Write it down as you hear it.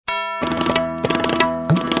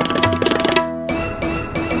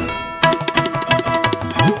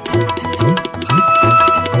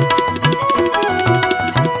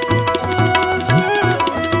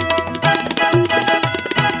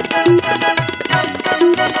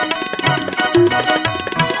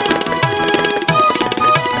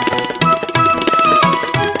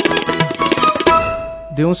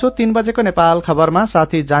दिउँसो 3 बजेको नेपाल खबरमा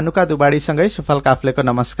साथी जानुका दुबाडीसँगै सुफल काफ्लेको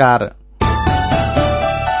नमस्कार।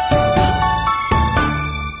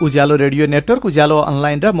 उज्यालो रेडियो नेटवर्क, उज्यालो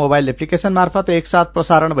अनलाइन र मोबाइल एप्लिकेशन मार्फत एकसाथ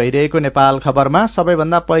प्रसारण भइरहेको नेपाल खबरमा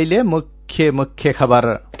सबैभन्दा पहिले मुख्य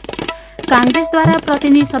खबर। कांग्रेसद्वारा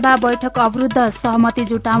प्रतिनिधि सभा बैठक अवरुद्ध, सहमति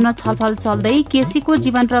जुटाउन छलफल चल्दै। केसीको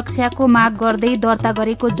जीवन रक्षाको माग गर्दै दर्ता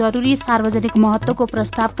गरेको जरूरी सार्वजनिक महत्वको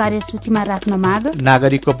प्रस्ताव कार्यसूचीमा राख्न माग।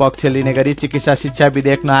 नागरिकको पक्ष लिने गरी चिकित्सा शिक्षा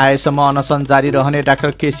विधेयक नआएसम्म अनशन जारी रहने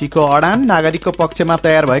डाक्टर केसीको अडान। नागरिकको पक्षमा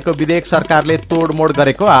तयार भएको विधेयक सरकारले तोडमोड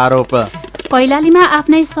गरेको आरोप। कैलालीमा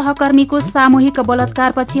आफ्नै सहकर्मीको सामूहिक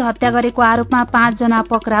बलात्कारपछि हत्या गरेको आरोपमा 5 जना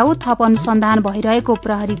पक्राउ, थप अनुसन्धान भइरहेको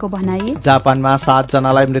प्रहरीको भनाई। जापानमा 7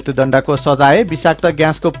 जनालाई मृत्युदण्डको सजाय, विषाक्त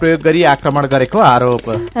ग्यासको प्रयोग गरी आक्रमण गरेको आरोप।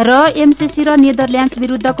 र एमसीसी र नेदरल्याण्ड्स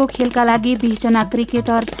विरुद्धको खेलका लागि 20 जना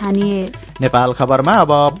क्रिकेटर छानिए। नेपाल खबरमा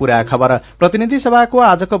अब पूरा खबर। प्रतिनिधि सभाको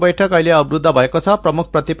आजको बैठक अहिले अवरुद्ध भएको छ।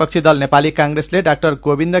 प्रमुख प्रतिपक्षी दल नेपाली कांग्रेसले डाक्टर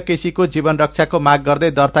गोविन्द केसीको जीवन रक्षाको माग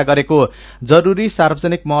गर्दै दर्ता गरेको जरूरी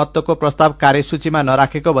सार्वजनिक महत्वको प्रस्ताव कार्यसूचीमा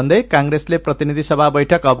नराखेको भन्दै कांग्रेसले प्रतिनिधि सभा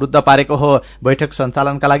बैठक अवरुद्ध पारेको हो। बैठक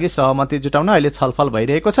सञ्चालनका लागि सहमति जुटाउन अहिले छलफल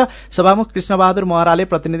भइरहेको छ। सभामुख कृष्णबहादुर महराले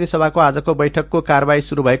प्रतिनिधि सभाको आजको बैठकको कार्यवाही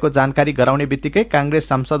शुरू भएको जानकारी गराउने बित्तिकै कांग्रेस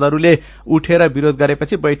सांसदहरूले उठेर विरोध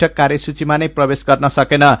गरेपछि बैठक कार्यसूचीमा नै प्रवेश गर्न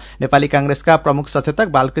सकेन। नेपाली कांग्रेसका प्रमुख सचेतक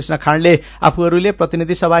बालकृष्ण खाँडले आफूहरूले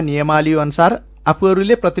प्रतिनिधि सभा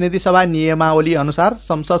नियमावली अनुसार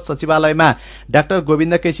संसद सचिवालयमा डाक्टर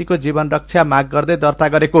गोविन्द केसीको जीवन रक्षा माग गर्दै दर्ता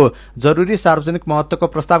गरेको जरूरी सार्वजनिक महत्वको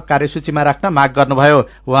प्रस्ताव कार्यसूचीमा राख्न माग गर्नुभयो।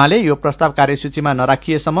 उहाँले यो प्रस्ताव कार्यसूचीमा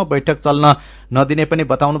नराखिएसम्म बैठक चल्न नदिने पनि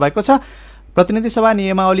बताउनु भएको छ। प्रतिनिधि सभा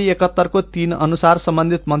नियमावली 71 को 3 अनुसार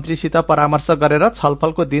सम्बन्धित मन्त्रीसित परामर्श गरेर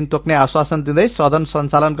छलफलको दिन तोक्ने आश्वासन दिँदै सदन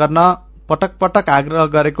सञ्चालन गर्न पटक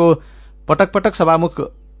सभामुख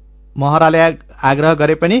महराले आग्रह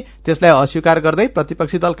गरे पनि त्यसलाई अस्वीकार गर्दै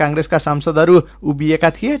प्रतिपक्षी दल कांग्रेसका सांसदहरू उभिएका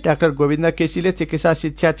थिए। डाक्टर गोविन्द केसीले चिकित्सा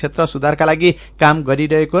शिक्षा क्षेत्र सुधारका लागि काम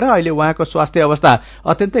गरिरहेको र अहिले उहाँको स्वास्थ्य अवस्था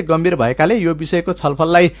अत्यन्तै गम्भीर भएकाले यो विषयको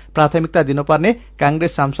छलफललाई प्राथमिकता दिनुपर्ने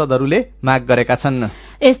कांग्रेस सांसदहरूले माग गरेका छन्।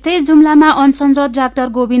 यस्तै जुम्लामा अनसनरत डाक्टर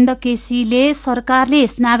गोविन्द केसीले सरकारले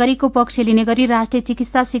नागरिकको पक्ष लिने गरी राष्ट्रिय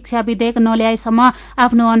चिकित्सा शिक्षा विधेयक नल्याएसम्म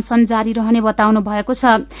आफ्नो अनसन जारी रहने बताउनु भएको छ।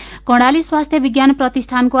 कर्णाली स्वास्थ्य विज्ञान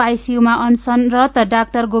प्रतिष्ठानको आईसीयूमा अनसनरत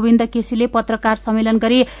डाक्टर गोविन्द केसीले पत्रकार सम्मेलन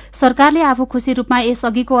गरी सरकारले आफू खुशी रूपमा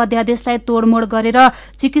यसअघिको अध्यादेशलाई तोडमोड गरेर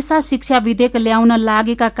चिकित्सा शिक्षा विधेयक ल्याउन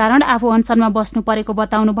लागेका कारण आफू अनसनमा बस्नु परेको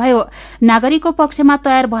बताउनुभयो। नागरिकको पक्षमा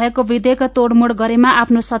तयार भएको विधेयक तोडमोड गरेमा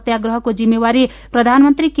आफ्नो सत्याग्रहको जिम्मेवारी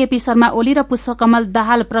प्रधानमन्त्री केपी शर्मा ओली र पुष्पकमल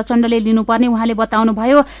दाहाल प्रचण्डले लिनुपर्ने उहाँले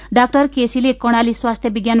बताउनुभयो। डाक्टर केसीले कर्णाली स्वास्थ्य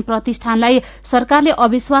विज्ञान प्रतिष्ठानलाई सरकारले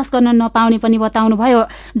अविश्वास गर्न नपाउने पनि बताउनुभयो।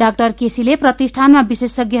 डाक्टर केसीले प्रतिष्ठानमा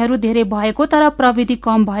विशेषज्ञहरू धेरै भएको तर प्रविधि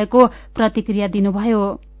कम भएको प्रतिक्रिया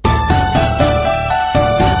दिनुभयो।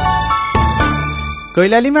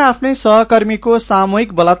 कैलालीमा आफ्नै सहकर्मीको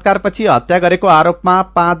सामूहिक बलात्कारपछि हत्या गरेको आरोपमा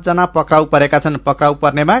 5 जना पक्राउ परेका छन्। पक्राउ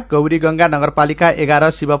पर्नेमा गौरीगंगा नगरपालिका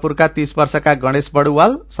 11 शिवपुरका 30 वर्षका गणेश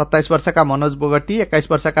बडुवाल, 27 वर्षका मनोज बोगटी,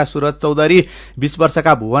 21 वर्षका सूरज चौधरी, 20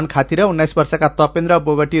 वर्षका भुवन खाती र 19 वर्षका तपेन्द्र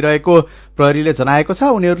बोगटी रहेको प्रहरीले जनाएको छ।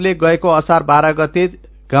 उनीहरूले गएको असार 12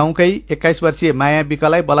 गते गाउँकै 21 वर्षीय माया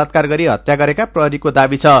विकलाई बलात्कार गरी हत्या गरेका प्रहरीको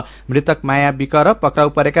दावी छ। मृतक माया विक र पक्राउ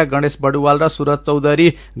परेका गणेश बडुवाल र सूरज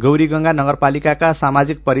चौधरी गौरीगंगा नगरपालिकाका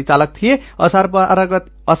सामाजिक परिचालक थिए।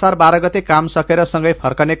 असार 12 गते काम सकेर सँगै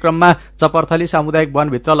फर्कने क्रममा चपरथली सामुदायिक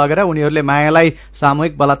वनभित्र लगेर उनीहरूले मायालाई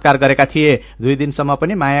सामूहिक बलात्कार गरेका थिए। 2 दिनसम्म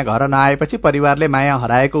पनि माया घर नआएपछि परिवारले माया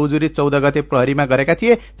हराएको उजुरी 14 गते प्रहरीमा गरेका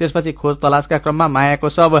थिए। त्यसपछि खोज तलासका क्रममा मायाको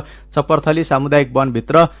शव चपरथली सामुदायिक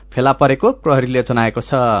वनभित्र फेला परेको प्रहरीले जनाएको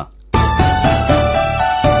छ।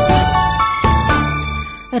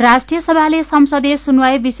 राष्ट्रिय सभाले संसदीय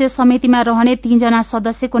सुनवाई विशेष समितिमा रहने 3 जना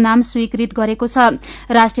सदस्यको नाम स्वीकृत गरेको छ।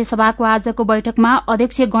 राष्ट्रिय सभाको आजको बैठकमा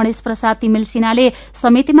अध्यक्ष गणेश प्रसाद तिमिल सिन्हाले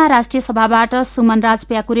समितिमा राष्ट्रिय सभाबाट सुमनराज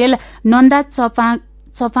प्याकुरेल, नन्दा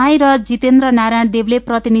चपाई र जितेन्द्र नारायण देवले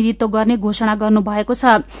प्रतिनिधित्व गर्ने घोषणा गर्नुभएको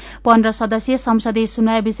छ। 15 सदस्यीय संसदीय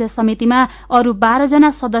सुनवाई विशेष समितिमा अरू 12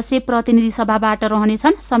 जना सदस्य प्रतिनिधि सभाबाट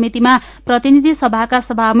रहनेछन्। समितिमा प्रतिनिधि सभाका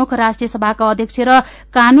सभामुख, राष्ट्रिय सभाका अध्यक्ष र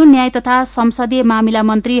कानून न्याय तथा संसदीय मामिला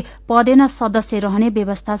मन्त्री पदेन सदस्य रहने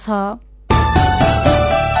व्यवस्था छ।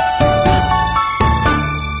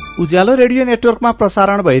 उज्यालो रेडियो नेटवर्कमा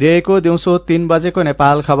प्रसारण भइरहेको दिउँसो 3 बजेको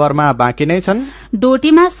नेपाल खबरमा बाँकी नै छन्।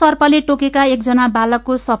 डोटीमा सर्पले टोकेका 1 जना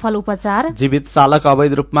बालकको सफल उपचार। जीवित चालक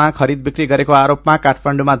अवैध रूपमा खरिद बिक्री गरेको आरोपमा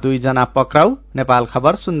काठमाडौँमा 2 जना पक्राउ। नेपाल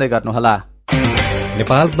खबर सुन्दै गर्नुहोला।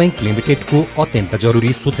 नेपाल बैंक लिमिटेडको अत्यन्त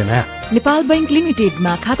जरुरी सूचना। नेपाल बैंक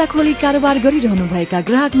लिमिटेडमा खाता खोली कारोबार गरिरहनुभएका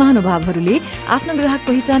ग्राहक महानुभावहरूले आफ्नो ग्राहक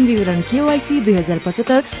पहिचान विवरण केवाईसी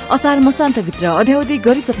 2075 असार मसान्तभित्र अध्यावधिक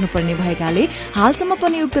गरिसक्नुपर्ने भएकाले हालसम्म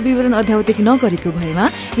पनि उक्त विवरण अध्यावधिक नगरेको भएमा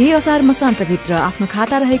यही असार मसान्तभित्र आफ्नो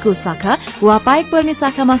खाता रहेको शाखा वा पाएक पर्ने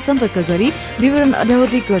शाखामा सम्पर्क गरी विवरण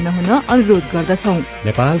अध्यावधिक गर्न हुन अनुरोध गर्दछौ।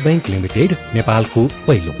 नेपाल बैंक लिमिटेड, नेपालको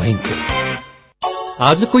पहिलो बैंक।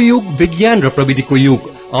 आजको युग विज्ञान र प्रविधिको युग।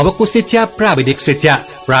 अबको शिक्षा प्राविधिक शिक्षा।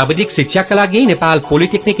 प्राविधिक शिक्षाका लागि नेपाल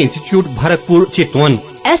पोलिटेक्निक इन्स्टिच्युट भरतपुर चितवन।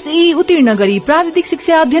 एसई उत्तीर्ण गरी प्राविधिक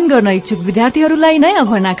शिक्षा अध्ययन गर्न इच्छुक विद्यार्थीहरूलाई नयाँ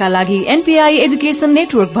भर्नाका लागि एनपीआई एजुकेशन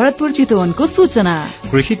नेटवर्क भरतपुर चितवनको सूचना।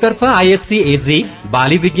 कृषितर्फ आईएससी एजी,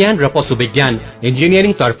 बाली विज्ञान र पशु विज्ञान।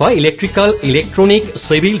 इन्जिनियरिङ तर्फ इलेक्ट्रिकल, इलेक्ट्रोनिक,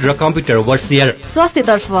 सिभिल र कम्प्युटर वर्सियर।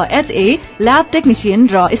 स्वास्थ्यतर्फ एचए, ल्याब टेक्निशियन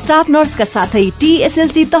र स्टाफ नर्सका साथै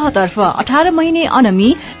टीएसएलसी तहतर्फ 18 महिने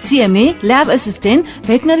अनमी, CMA, lab assistant,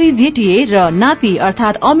 veterinary JTA र नापी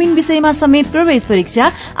अर्थात अमिन विषयमा समेत प्रवेश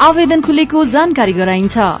परीक्षा आवेदन खुलेको जानकारी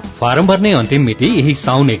गराइन्छ। फारम भर्ने अन्तिम मिति यही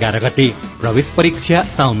साउन 11 गते, प्रवेश परीक्षा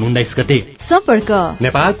साउन 19 गते। सम्पर्क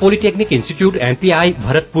Nepal polytechnic institute NPI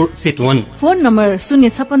Bharatpur Chitwan. Phone number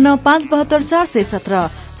 056 572 417,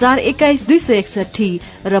 421 261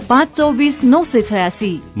 र 524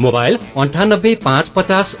 986। मोबाइल 98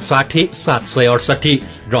 550 60 768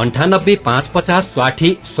 र 98 550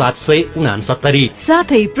 60 769।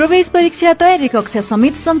 साथै प्रवेश परीक्षा तयारी कक्षा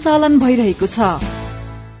समेत सञ्चालन भइरहेको छ।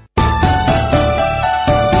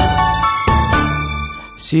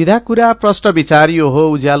 सीधा कुरा प्रश्न विचार यो हो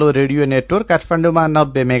उज्यालो रेडियो नेटवर्क काठमाडौँमा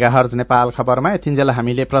 90 मेगाहर्ज नेपाल खबरमा यतिन्जेल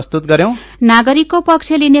हामीले प्रस्तुत गर्यौं। नागरिकको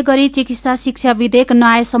पक्ष लिने गरी चिकित्सा शिक्षा विधेयक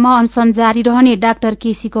नआएसम्म अनशन जारी रहने डाक्टर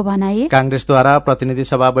केसीको भनाई। कांग्रेसद्वारा प्रतिनिधि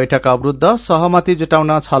सभा बैठक अवरुद्ध, सहमति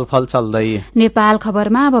जुटाउन छलफल चल्दै। नेपाल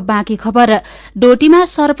खबरमा अब बाँकी खबर। डोटीमा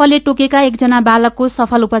सर्पले टोकेका एकजना बालकको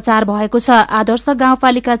सफल उपचार भएको छ। आदर्श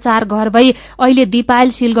गाउँपालिका 4 घर भई अहिले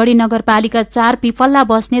दिपायल सिलगढ़ी नगरपालिका 4 पिपल्ला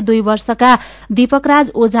बस्ने 2 वर्षका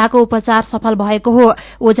दीपकराज ओझाको उपचार सफल भएको हो।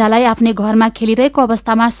 ओझालाई आफ्नै घरमा खेलिरहेको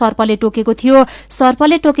अवस्थामा सर्पले टोकेको थियो।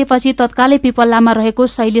 सर्पले टोकेपछि तत्कालै पिपल्लामा रहेको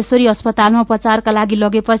शैलेश्वरी अस्पतालमा उपचारका लागि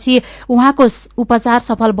लगेपछि उहाँको उपचार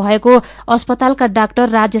सफल भएको अस्पतालका डाक्टर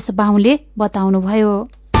राजेश बाहुले बताउनुभयो।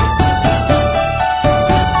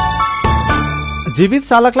 जीवित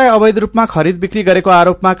चालकलाई अवैध रूपमा खरिद बिक्री गरेको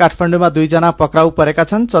आरोपमा काठमाडौँमा 2 जना पक्राउ परेका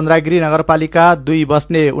छन्। चन्द्रागिरी नगरपालिका 2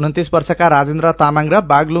 बस्ने 29 वर्षका राजेन्द्र तामाङ र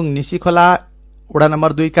बागलुङ निसीखोला वडा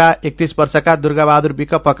नम्बर 2 का 31 वर्षका दुर्गाबहादुर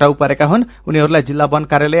विक पक्राउ परेका हुन्। उनीहरूलाई जिल्ला वन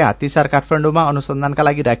कार्यालय हात्तीसार काठमाडौँमा अनुसन्धानका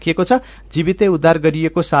लागि राखिएको छ। जीवितै उद्धार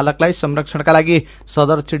गरिएको चालकलाई संरक्षणका लागि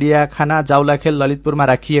सदर चिडियाखाना जाउलाखेल ललितपुरमा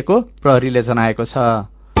राखिएको प्रहरीले जनाएको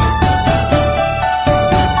छ।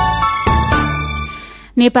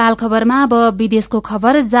 नेपाल खबरमा अब विदेशको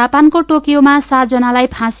खबर। जापानको टोकियोमा 7 जनालाई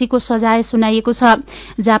फाँसीको सजाय सुनाइएको छ।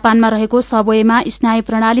 जापानमा रहेको सबवेमा स्नायु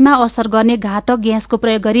प्रणालीमा असर गर्ने घातक ग्यासको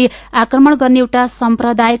प्रयोग गरी आक्रमण गर्ने एउटा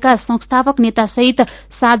सम्प्रदायका संस्थापक नेता सहित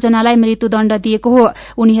 7 जनालाई मृत्युदण्ड दिएको हो।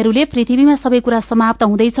 उनीहरूले पृथ्वीमा सबै कुरा समाप्त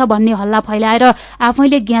हुँदैछ भन्ने हल्ला फैलाएर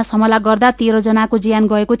आफैले ग्यास हमला गर्दा 13 जनाको ज्यान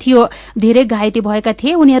गएको थियो। धेरै घाइते भएका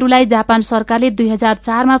थिए। उनीहरूलाई जापान सरकारले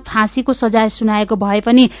 2004 मा फाँसीको सजाय सुनाएको भए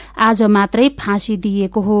पनि आज मात्रै फाँसी दिए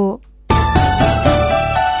हो।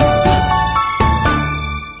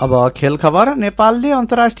 अब खेल खबर। नेपालले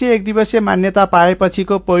अन्तर्राष्ट्रिय एक दिवसीय मान्यता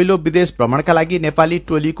पाएपछिको पहिलो विदेश भ्रमणका लागि नेपाली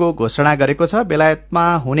टोलीको घोषणा गरेको छ।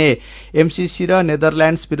 बेलायतमा हुने एमसीसी र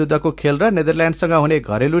नेदरल्याण्ड्स विरूद्धको खेल र नेदरल्याण्डसँग हुने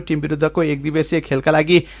घरेलु टिम विरूद्धको एक दिवसीय खेलका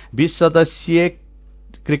लागि 20 सदस्यीय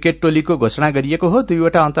क्रिकेट टोलीको घोषणा गरिएको हो।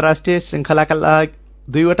 दुईवटा अन्तर्राष्ट्रिय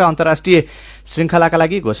श्रृंखलाका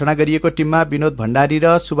लागि घोषणा गरिएको टिममा विनोद भण्डारी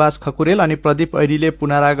र सुभाष खकुरेल अनि प्रदीप ऐरीले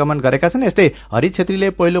पुनरागमन गरेका छन्। यस्तै हरि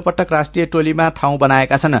छेत्रीले पहिलो पटक राष्ट्रिय टोलीमा ठाउँ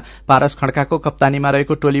बनाएका छन्। पारस खड्काको कप्तानीमा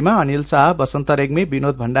रहेको टोलीमा अनिल शाह, वसन्त रेग्मी,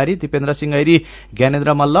 विनोद भण्डारी, दिपेन्द्र सिंह ऐरी,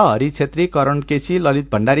 ज्ञानेन्द्र मल्ल, हरि छेत्री, करण केसी,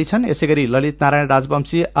 ललित भण्डारी छन्। यसैगरी ललित नारायण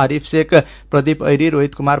राजवंशी, आरिफ शेख, प्रदीप ऐरी,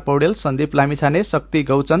 रोहित कुमार पौडेल, सन्दीप लामिछाने, शक्ति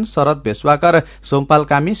गौचन, शरद भेषवाकर, सोमपाल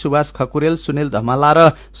कामी, सुभाष खकुरेल, सुनिल धमला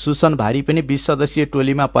र सुसन भारी पनि 20 सदस्यीय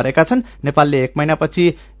टोलीमा परेका छन्। नेपालले 1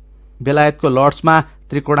 महिनापछि बेलायतको लर्ड्समा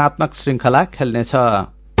त्रिकोणात्मक श्रृंखला खेल्नेछ।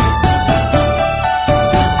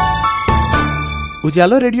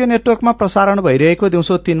 उज्यालो रेडियो नेटवर्कमा प्रसारण भइरहेको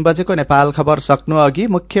दिउँसो 3 बजेको नेपाल खबर सक्नु अघि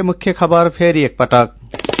मुख्य खबर फेरि एकपटक।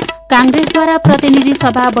 कांग्रेसद्वारा प्रतिनिधि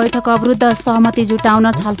सभा बैठक अवरुद्ध, सहमति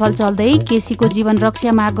जुटाउन छलफल चल्दै। केसीको जीवन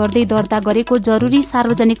रक्षा माग गर्दै दर्ता गरेको जरूरी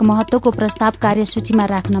सार्वजनिक महत्वको प्रस्ताव कार्यसूचीमा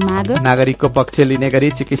राख्न माग। नागरिकको पक्ष लिने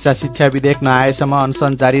गरी चिकित्सा शिक्षा विधेयक नआएसम्म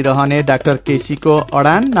अनशन जारी रहने डाक्टर केसीको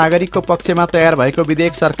अडान। नागरिकको पक्षमा तयार भएको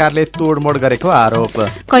विधेयक सरकारले तोडमोड गरेको आरोप।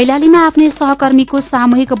 कैलालीमा आफ्नै सहकर्मीको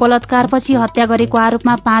सामूहिक बलात्कारपछि हत्या गरेको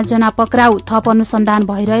आरोपमा 5 जना पक्राउ, थप अनुसन्धान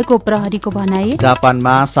भइरहेको प्रहरीको भनाई।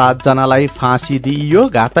 जापानमा 7 जनालाई फाँसी दिइयो,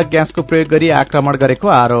 घातक ग्यासको प्रयोग गरी आक्रमण गरेको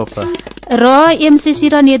आरोप। र एमसीसी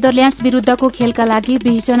र नेदरल्याण्ड्स विरूद्धको खेलका लागि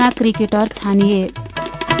 20 जना क्रिकेटर छानिए।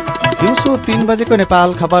 दिउँसो 3 बजेको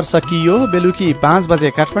नेपाल खबर सकियो। बेलुकी 5 बजे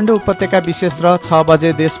काठमाडौँ उपत्यका विशेष र 6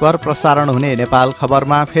 बजे देशभर प्रसारण हुने नेपाल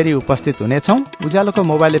खबरमा फेरि उपस्थित हुनेछौं। उज्यालोको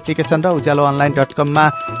मोबाइल एप्लिकेशन र उज्यालो online.com मा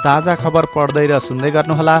ताजा खबर पढ्दै र सुन्दै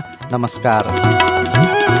गर्नुहोला। नमस्कार।